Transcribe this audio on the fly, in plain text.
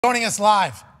Joining us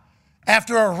live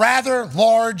after a rather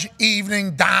large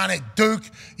evening down at Duke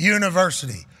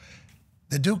University.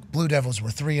 The Duke Blue Devils were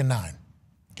 3-9,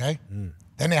 okay?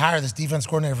 Then they hire this defense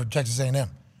coordinator for Texas A&M.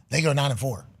 They go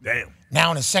 9-4. Damn. Now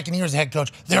in his second year as a head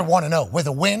coach, they're 1-0 with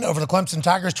a win over the Clemson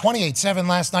Tigers, 28-7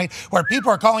 last night, where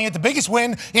people are calling it the biggest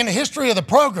win in the history of the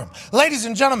program. Ladies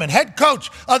and gentlemen, head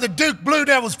coach of the Duke Blue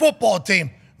Devils football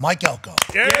team, Mike Elko.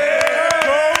 Yeah!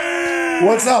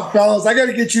 What's up, fellas? I got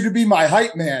to get you to be my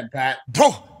hype man, Pat.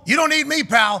 Bro, you don't need me,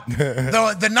 pal.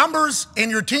 The numbers in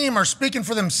your team are speaking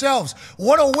for themselves.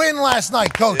 What a win last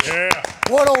night, Coach. Yeah.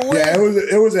 What a win.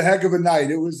 Yeah, it was a heck of a night.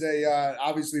 It was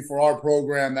obviously for our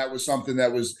program, that was something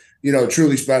that was,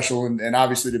 truly special, and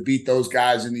obviously to beat those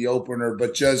guys in the opener,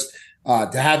 but just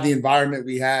to have the environment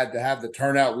we had, to have the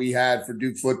turnout we had for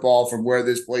Duke football from where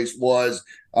this place was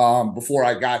before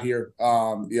I got here,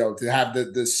 to have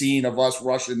the scene of us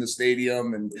rushing the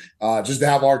stadium and just to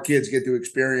have our kids get to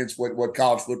experience what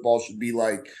college football should be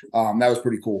like. That was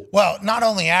pretty cool. Well, not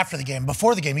only after the game,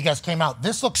 before the game, you guys came out.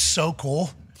 This looks so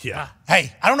cool. Yeah.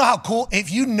 Hey, I don't know how cool.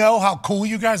 If you know how cool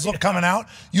you guys look coming out,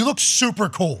 you look super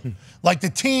cool. Like the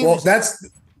team. Well, go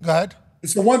ahead.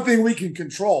 It's the one thing we can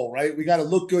control, right? We got to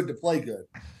look good to play good.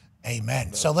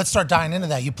 Amen. So let's start diving into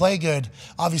that. You play good.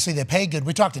 Obviously, they pay good.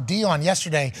 We talked to Dahn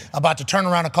yesterday about the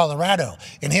turnaround of Colorado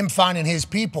and him finding his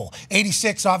people.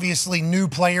 86, obviously, new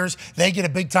players. They get a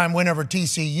big-time win over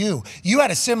TCU. You had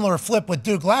a similar flip with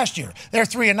Duke last year. They're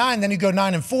 3-9, then you go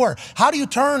 9-4. How do you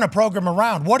turn a program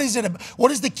around? What is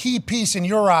the key piece in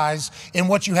your eyes in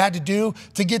what you had to do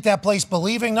to get that place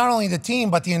believing, not only the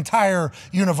team, but the entire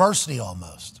university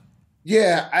almost?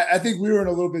 Yeah, I think we were in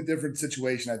a little bit different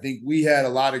situation. I think we had a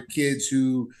lot of kids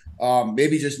who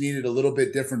maybe just needed a little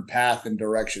bit different path and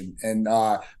direction. And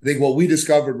I think what we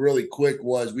discovered really quick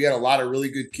was we had a lot of really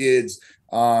good kids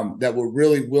that were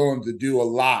really willing to do a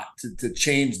lot to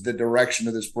change the direction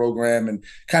of this program and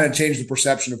kind of change the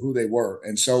perception of who they were.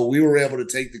 And so we were able to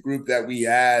take the group that we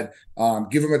had,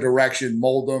 give them a direction,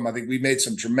 mold them. I think we made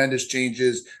some tremendous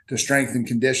changes to strength and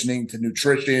conditioning, to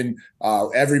nutrition.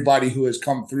 Everybody who has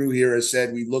come through here has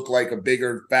said we look like a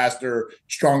bigger, faster,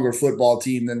 stronger football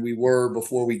team than we were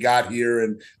before we got here.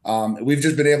 And we've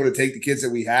just been able to take the kids that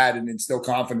we had and instill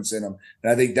confidence in them.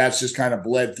 And I think that's just kind of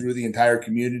bled through the entire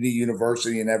community,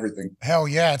 university, and everything. Hell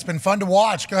yeah. It's been fun to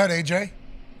watch. Go ahead, AJ.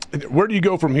 Where do you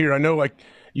go from here? I know,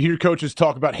 you hear coaches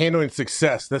talk about handling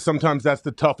success. Sometimes that's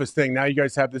the toughest thing. Now you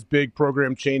guys have this big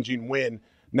program-changing win.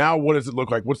 Now what does it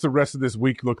look like? What's the rest of this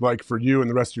week look like for you and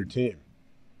the rest of your team?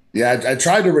 Yeah, I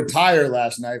tried to retire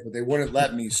last night, but they wouldn't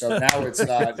let me. So now it's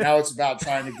about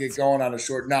trying to get going on a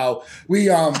short. Now we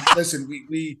listen.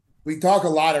 We talk a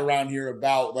lot around here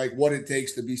about what it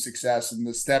takes to be success and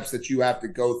the steps that you have to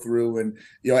go through. And,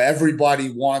 everybody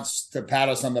wants to pat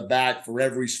us on the back for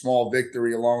every small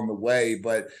victory along the way.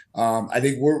 But I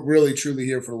think we're really, truly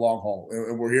here for the long haul,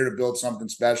 and we're here to build something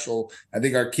special. I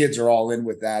think our kids are all in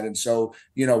with that. And so,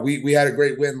 we had a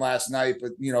great win last night,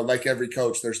 but, like every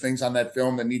coach, there's things on that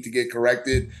film that need to get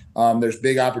corrected. There's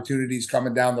big opportunities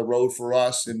coming down the road for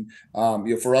us. And,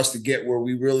 for us to get where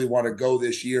we really want to go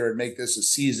this year and make this a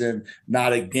season,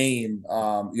 not a game.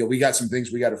 We got some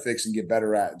things we got to fix and get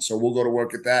better at. And so we'll go to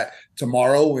work at that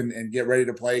tomorrow and get ready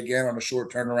to play again on a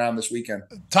short turnaround this weekend.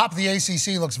 Top of the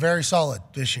ACC looks very solid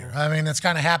this year. I mean, it's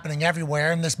kind of happening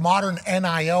everywhere. In this modern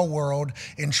NIL world,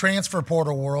 in transfer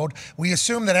portal world, we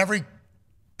assume that every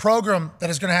program that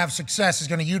is going to have success is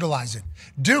going to utilize it.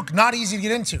 Duke, not easy to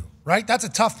get into, right? That's a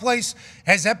tough place.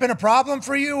 Has that been a problem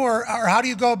for you, or how do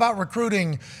you go about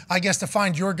recruiting, I guess, to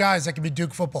find your guys that can be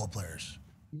Duke football players?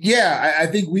 Yeah, I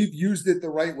think we've used it the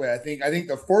right way. I think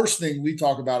the first thing we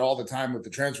talk about all the time with the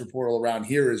transfer portal around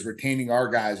here is retaining our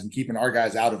guys and keeping our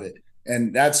guys out of it.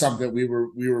 And that's something that we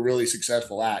were really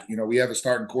successful at. We have a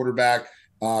starting quarterback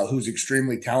who's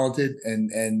extremely talented,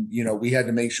 and we had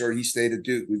to make sure he stayed at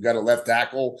Duke. We've got a left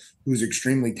tackle who's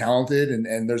extremely talented,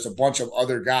 and there's a bunch of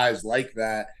other guys like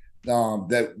that.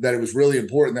 That it was really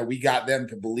important that we got them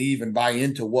to believe and buy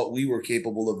into what we were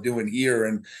capable of doing here.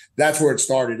 And that's where it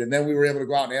started. And then we were able to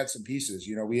go out and add some pieces.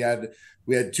 We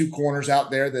had two corners out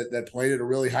there that played at a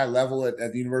really high level at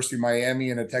the University of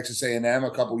Miami and at Texas A&M a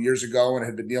couple of years ago and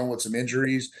had been dealing with some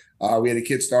injuries. We had a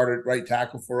kid start at right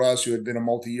tackle for us who had been a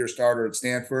multi-year starter at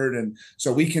Stanford. And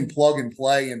so we can plug and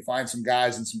play and find some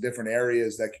guys in some different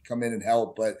areas that can come in and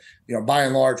help. But, by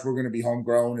and large, we're going to be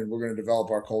homegrown and we're going to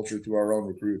develop our culture through our own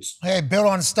recruits. Hey, built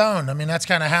on stone. I mean, that's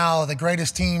kind of how the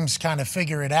greatest teams kind of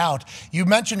figure it out. You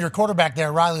mentioned your quarterback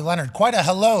there, Riley Leonard. Quite a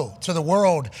hello to the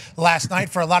world last night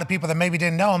for a lot of people that maybe maybe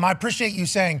didn't know him. I appreciate you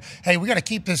saying, hey, we got to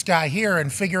keep this guy here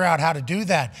and figure out how to do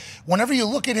that. Whenever you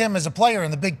look at him as a player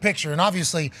in the big picture, and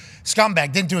obviously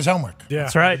Scumbag didn't do his homework. Yeah,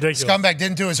 that's right. Ridiculous. Scumbag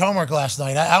didn't do his homework last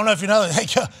night. I don't know if you know that.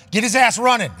 Hey, get his ass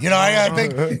running. You know, I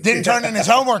think didn't turn in his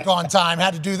homework on time,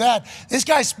 had to do that. This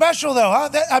guy's special, though.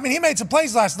 Huh? He made some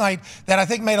plays last night that I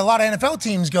think made a lot of NFL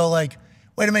teams go like,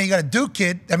 wait a minute, you got a Duke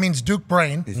kid. That means Duke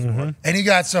brain. And he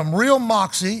got some real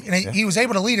moxie. And he was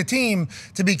able to lead a team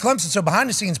to beat Clemson. So behind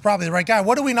the scenes, probably the right guy.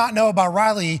 What do we not know about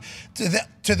Riley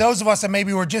to those of us that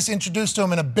maybe were just introduced to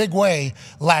him in a big way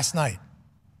last night?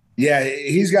 Yeah,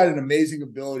 he's got an amazing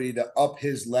ability to up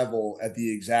his level at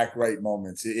the exact right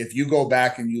moments. If you go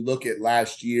back and you look at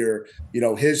last year,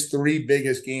 his 3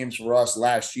 biggest games for us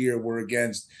last year were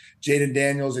against Jaden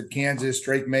Daniels at Kansas,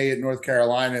 Drake May at North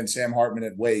Carolina, and Sam Hartman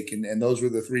at Wake. And those were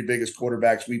the 3 biggest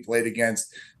quarterbacks we played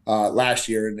against last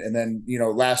year. And then,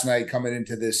 last night coming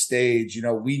into this stage,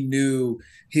 we knew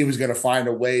he was going to find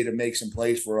a way to make some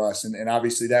plays for us. And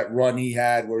obviously that run he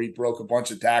had where he broke a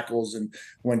bunch of tackles and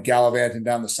went gallivanting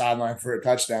down the sideline for a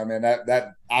touchdown, man,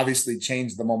 that obviously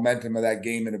changed the momentum of that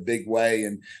game in a big way.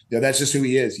 And that's just who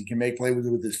he is. He can make plays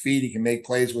with his feet. He can make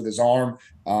plays with his arm.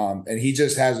 And he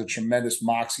just has a tremendous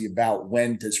moxie about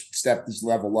when to step this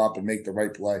level up and make the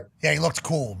right play. Yeah, he looked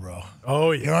cool, bro.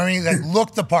 Oh, yeah. You know what I mean? That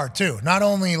looked the part, too. Not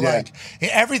only like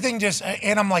everything just –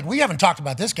 and I'm like, we haven't talked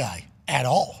about this guy at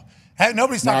all.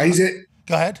 Nobody's talking about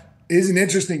Go ahead. He's an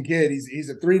interesting kid. He's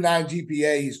a 3.9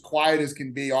 GPA. He's quiet as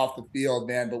can be off the field,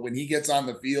 man. But when he gets on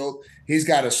the field, he's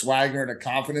got a swagger and a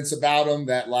confidence about him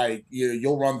that, like,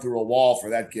 you'll run through a wall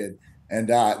for that kid. And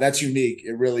that's unique.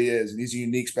 It really is. And he's a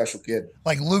unique, special kid.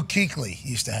 Like Luke Kuechly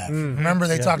used to have. Remember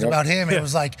they talked about him? It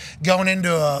was like going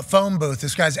into a phone booth.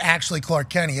 This guy's actually Clark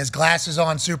Kent. He has glasses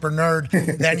on, super nerd.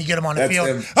 Then you get him on the field.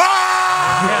 Him.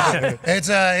 Ah! It's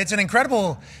an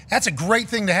incredible – that's a great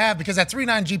thing to have because that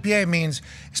 3.9 GPA means,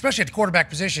 especially at the quarterback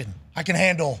position, I can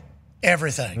handle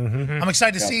everything. I'm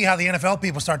excited to see how the NFL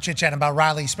people start chit-chatting about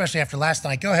Riley, especially after last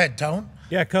night. Go ahead, Tone.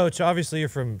 Yeah, Coach, obviously you're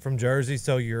from Jersey,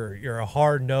 so you're a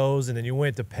hard nose, and then you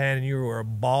went to Penn and you were a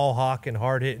ball hawk and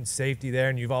hard-hitting safety there,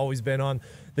 and you've always been on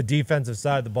the defensive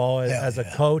side of the ball as a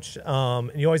coach.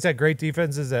 And you always had great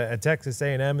defenses at Texas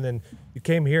A&M, and then you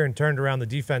came here and turned around the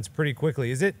defense pretty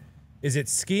quickly. Is it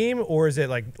scheme, or is it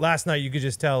like last night you could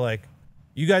just tell, like,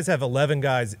 you guys have 11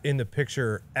 guys in the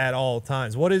picture at all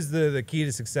times? What is the key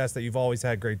to success that you've always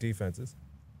had great defenses?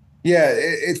 Yeah,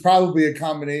 it's probably a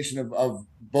combination of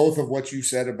both of what you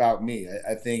said about me.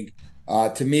 I think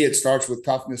to me it starts with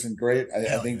toughness and grit.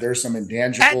 I think there's some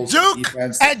intangibles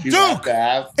defense that you have to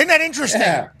have. Isn't that interesting?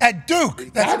 Yeah. At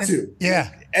Duke. Got to.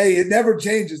 Yeah. Hey, it never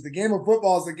changes. The game of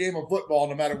football is the game of football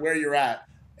no matter where you're at.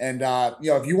 And,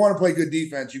 if you want to play good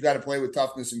defense, you got to play with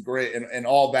toughness and grit and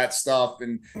all that stuff,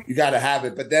 and you got to have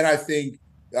it. But then I think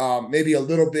maybe a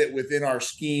little bit within our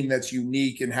scheme that's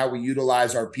unique in how we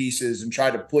utilize our pieces and try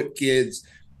to put kids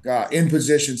in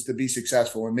positions to be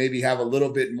successful and maybe have a little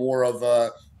bit more of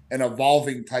an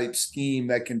evolving type scheme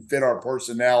that can fit our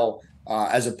personnel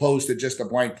as opposed to just a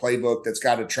blank playbook that's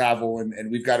got to travel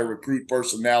and we've got to recruit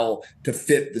personnel to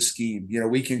fit the scheme.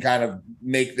 We can kind of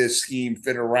make this scheme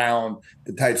fit around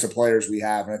the types of players we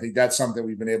have. And I think that's something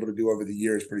we've been able to do over the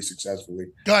years pretty successfully.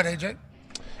 Go ahead, AJ.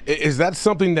 Is that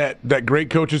something that great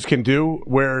coaches can do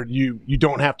where you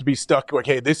don't have to be stuck like,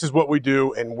 hey, this is what we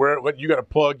do and we got to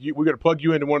plug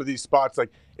you into one of these spots? Like,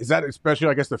 is that especially,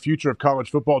 I guess, the future of college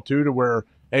football too, to where,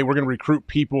 hey, we're going to recruit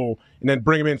people and then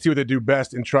bring them in, see what they do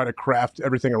best and try to craft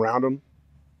everything around them?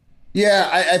 Yeah,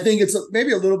 I think it's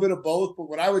maybe a little bit of both, but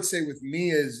what I would say with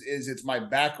me is it's my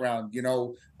background.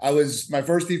 My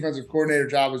first defensive coordinator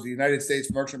job was the United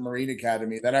States Merchant Marine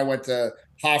Academy. Then I went to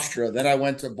Hofstra. Then I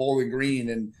went to Bowling Green.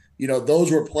 And,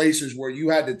 those were places where you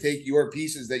had to take your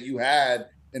pieces that you had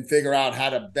and figure out how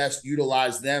to best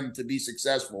utilize them to be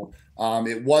successful. I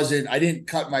didn't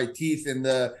cut my teeth in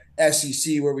the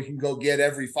SEC where we can go get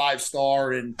every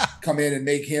 5-star and come in and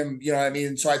make him, you know what I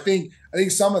mean? So I think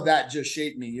some of that just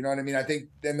shaped me, you know what I mean? I think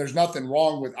then there's nothing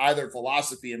wrong with either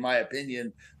philosophy in my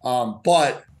opinion.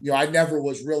 But I never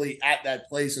was really at that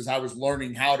place as I was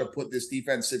learning how to put this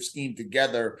defensive scheme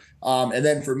together. And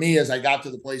then for me, as I got to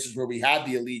the places where we had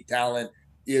the elite talent,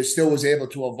 still was able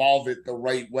to evolve it the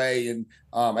right way. And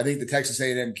I think the Texas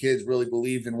A&M kids really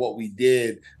believed in what we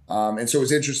did. And so it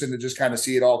was interesting to just kind of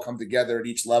see it all come together at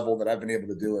each level that I've been able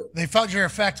to do it. They felt your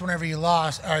effect whenever you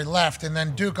lost or left, and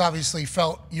then Duke obviously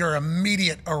felt your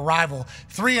immediate arrival.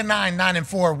 3-9,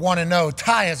 9-4, 1-0.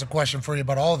 Ty has a question for you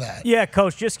about all that. Yeah,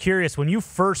 Coach, just curious, when you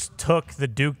first took the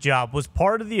Duke job, was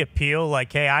part of the appeal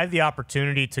like, hey, I have the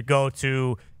opportunity to go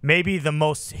to maybe the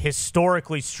most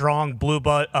historically strong blue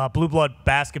blood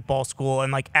basketball school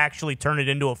and like actually turn it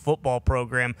into a football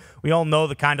program. We all know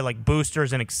the kind of like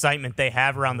boosters and excitement they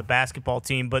have around the basketball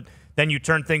team, but then you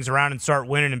turn things around and start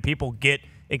winning and people get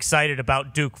excited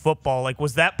about Duke football. Like,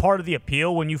 was that part of the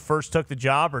appeal when you first took the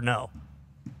job or no?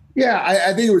 Yeah,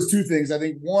 I think it was two things. I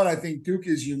think one, I think Duke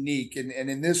is unique. And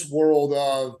in this world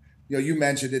of, you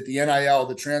mentioned it, the NIL,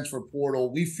 the transfer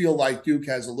portal, we feel like Duke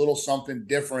has a little something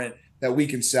different that we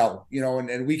can sell,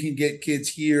 and we can get kids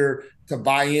here to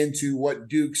buy into what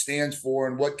Duke stands for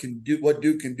and what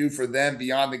Duke can do for them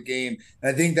beyond the game.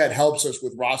 And I think that helps us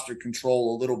with roster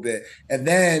control a little bit. And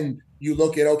then you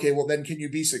look at, okay, well, then can you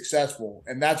be successful?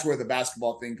 And that's where the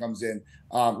basketball thing comes in.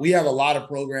 We have a lot of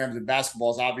programs, and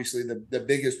basketball is obviously the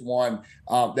biggest one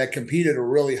that compete at a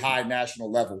really high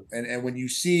national level. And when you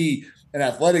see an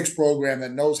athletics program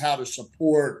that knows how to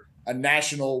support a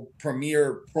national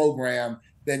premier program,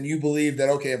 then you believe that,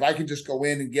 okay, if I can just go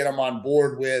in and get them on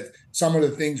board with some of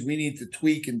the things we need to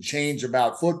tweak and change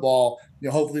about football,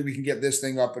 hopefully we can get this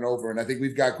thing up and over. And I think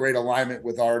we've got great alignment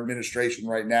with our administration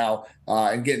right now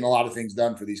and getting a lot of things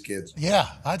done for these kids. Yeah,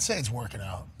 I'd say it's working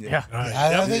out. Yeah.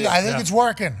 I think it's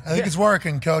working. I think it's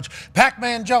working, Coach.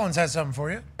 Pac-Man Jones has something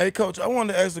for you. Hey, Coach, I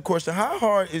wanted to ask the question, how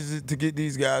hard is it to get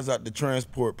these guys out the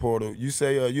transport portal? You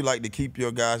say you like to keep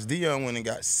your guys. Deion went and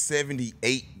got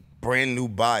 78 brand new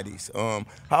bodies. How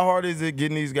hard is it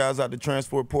getting these guys out the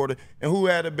transport portal? And who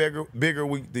had a bigger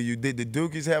week than you? Did the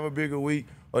Dukies have a bigger week,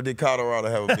 or did Colorado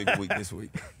have a big week this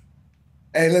week?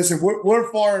 Hey, listen,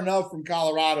 we're far enough from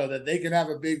Colorado that they can have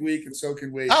a big week, and so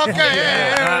can we.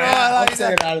 Okay, I'm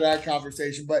staying out of that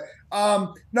conversation. But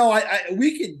no,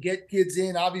 we can get kids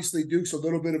in. Obviously, Duke's a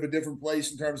little bit of a different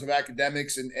place in terms of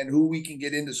academics and who we can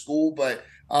get into school, but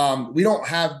we don't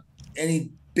have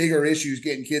any bigger issues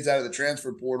getting kids out of the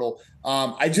transfer portal.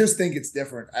 I just think it's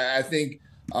different. I think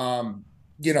what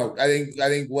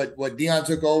Deion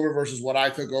took over versus what I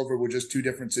took over were just two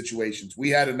different situations. We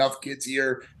had enough kids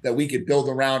here that we could build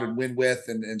around and win with,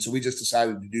 and so we just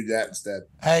decided to do that instead.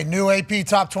 Hey, new AP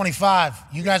top 25.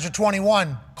 You guys are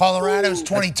 21. Colorado's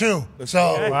 22.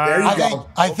 So there you go.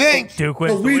 I think Duke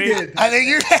wins. So we did. I think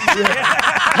you.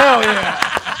 Hell yeah.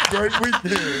 Great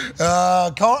weekend.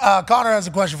 Connor has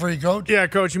a question for you, Coach. Yeah,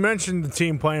 Coach, you mentioned the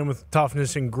team playing with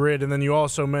toughness and grit, and then you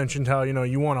also mentioned how,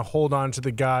 you want to hold on to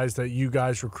the guys that you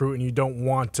guys recruit and you don't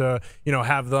want to,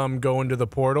 have them go into the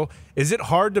portal. Is it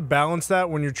hard to balance that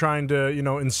when you're trying to,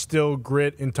 instill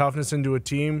grit and toughness into a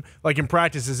team? Like in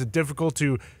practice, is it difficult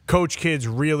to coach kids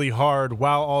really hard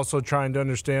while also trying to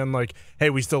understand, like, hey,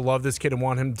 we still love this kid and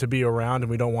want him to be around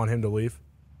and we don't want him to leave?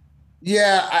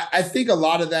 Yeah, I think a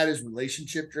lot of that is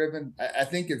relationship driven. I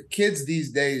think if kids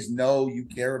these days know you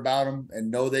care about them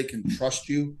and know they can trust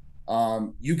you,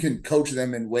 you can coach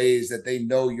them in ways that they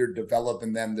know you're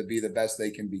developing them to be the best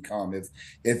they can become. If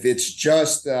it's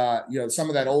just some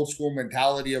of that old school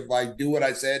mentality of like, do what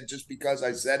I said just because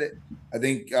I said it, I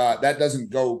think that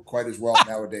doesn't go quite as well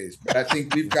nowadays. But I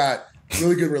think we've got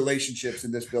really good relationships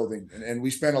in this building. And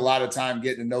we spend a lot of time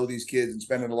getting to know these kids and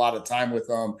spending a lot of time with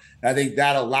them. And I think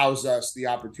that allows us the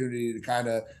opportunity to kind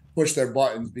of push their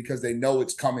buttons because they know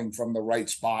it's coming from the right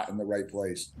spot in the right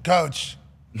place. Coach,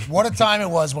 what a time it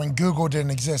was when Google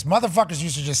didn't exist. Motherfuckers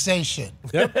used to just say shit.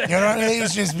 Yep. You know what I mean? It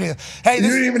used to just be, hey, you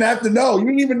didn't even have to know. You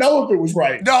didn't even know if it was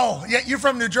right. No, yeah, you're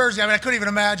from New Jersey. I mean, I couldn't even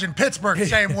imagine. Pittsburgh, the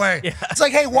same way. Yeah. It's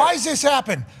like, hey, why does this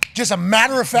happen? Just a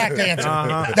matter-of-fact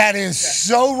answer that is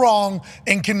so wrong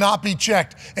and cannot be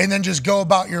checked, and then just go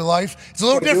about your life. It's a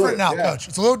little different now, Coach.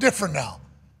 It's a little different now.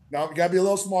 No, you got to be a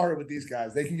little smarter with these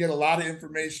guys. They can get a lot of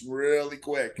information really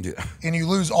quick. Yeah. And you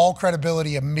lose all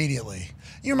credibility immediately.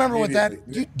 You remember what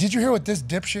that – did you hear what this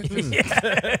dipshit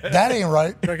 – That ain't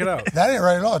right. Check it out. That ain't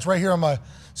right at all. It's right here on my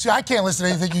 – see, I can't listen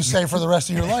to anything you say for the rest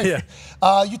of your life.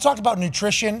 Yeah. You talked about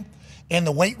nutrition and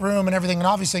the weight room and everything, and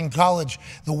obviously in college,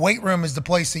 the weight room is the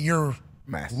place that you're –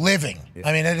 living. Yeah.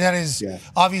 I mean, that is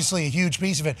obviously a huge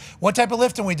piece of it. What type of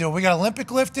lifting we do? We got Olympic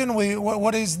lifting.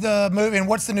 What is the move and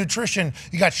what's the nutrition?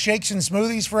 You got shakes and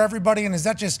smoothies for everybody, and is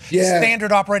that just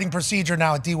standard operating procedure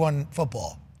now at D1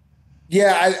 football?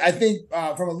 Yeah, I think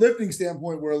from a lifting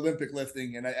standpoint, we're Olympic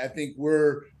lifting, and I think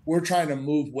we're trying to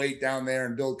move weight down there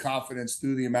and build confidence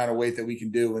through the amount of weight that we can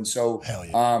do. And so,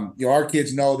 our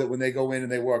kids know that when they go in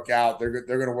and they work out, they're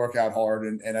going to work out hard,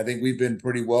 and I think we've been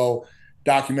pretty well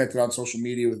documented on social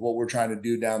media with what we're trying to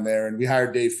do down there. And we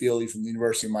hired Dave Feely from the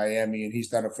University of Miami, and he's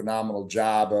done a phenomenal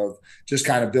job of just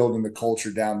kind of building the culture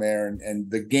down there.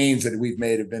 And the gains that we've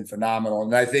made have been phenomenal.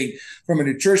 And I think from a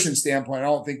nutrition standpoint, I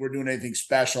don't think we're doing anything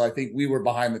special. I think we were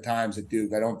behind the times at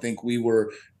Duke. I don't think we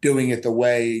were doing it the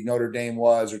way Notre Dame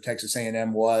was or Texas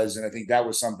A&M was. And I think that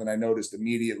was something I noticed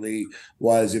immediately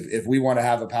was if we want to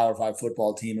have a Power 5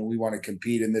 football team and we want to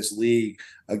compete in this league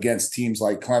against teams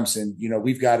like Clemson,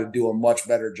 we've got to do a much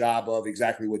better job of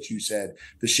exactly what you said,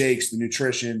 the shakes, the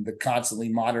nutrition, the constantly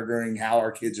monitoring how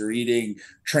our kids are eating,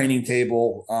 training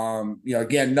table.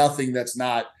 Again, nothing that's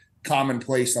not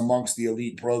commonplace amongst the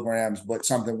elite programs, but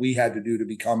something we had to do to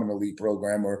become an elite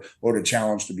program or to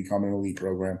challenge to become an elite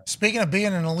program. Speaking of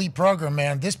being an elite program,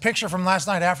 man, this picture from last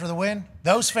night after the win,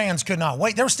 those fans could not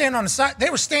wait. They were standing on the side. They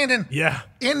were standing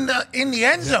in the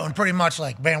end zone pretty much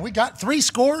like, man, we got 3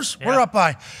 scores. Yeah. We're up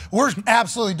by. We're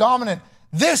absolutely dominant.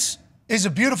 This is a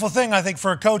beautiful thing, I think,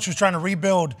 for a coach who's trying to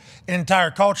rebuild an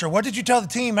entire culture. What did you tell the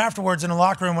team afterwards in the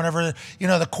locker room whenever,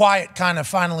 the quiet kind of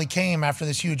finally came after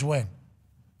this huge win?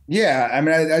 Yeah, I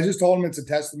mean, I just told them it's a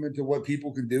testament to what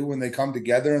people can do when they come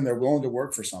together and they're willing to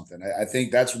work for something. I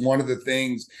think that's one of the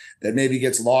things that maybe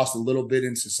gets lost a little bit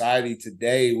in society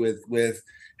today with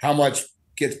how much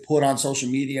gets put on social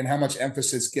media and how much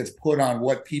emphasis gets put on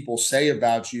what people say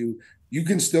about you. You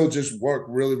can still just work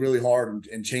really, really hard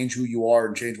and change who you are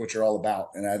and change what you're all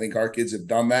about. And I think our kids have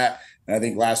done that. And I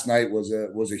think last night was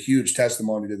a huge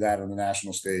testimony to that on the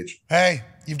national stage. Hey,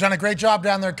 you've done a great job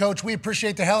down there, Coach. We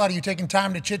appreciate the hell out of you taking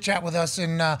time to chit-chat with us.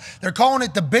 And they're calling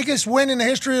it the biggest win in the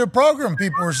history of the program,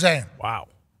 people are saying. Wow.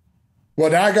 Well,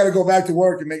 now I got to go back to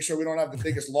work and make sure we don't have the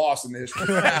biggest loss in the history.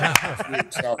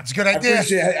 So it's a good idea.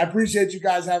 I appreciate you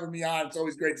guys having me on. It's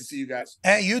always great to see you guys.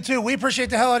 Hey, you too. We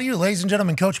appreciate the hell out of you, ladies and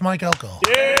gentlemen. Coach Mike Elko.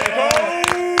 Yeah.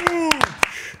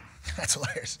 That's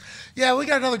hilarious. Yeah, we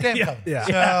got another game coming. Yeah.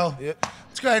 So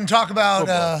let's go ahead and talk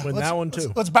about win that one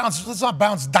too. Let's not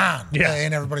bounce Dahn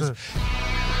in everybody's.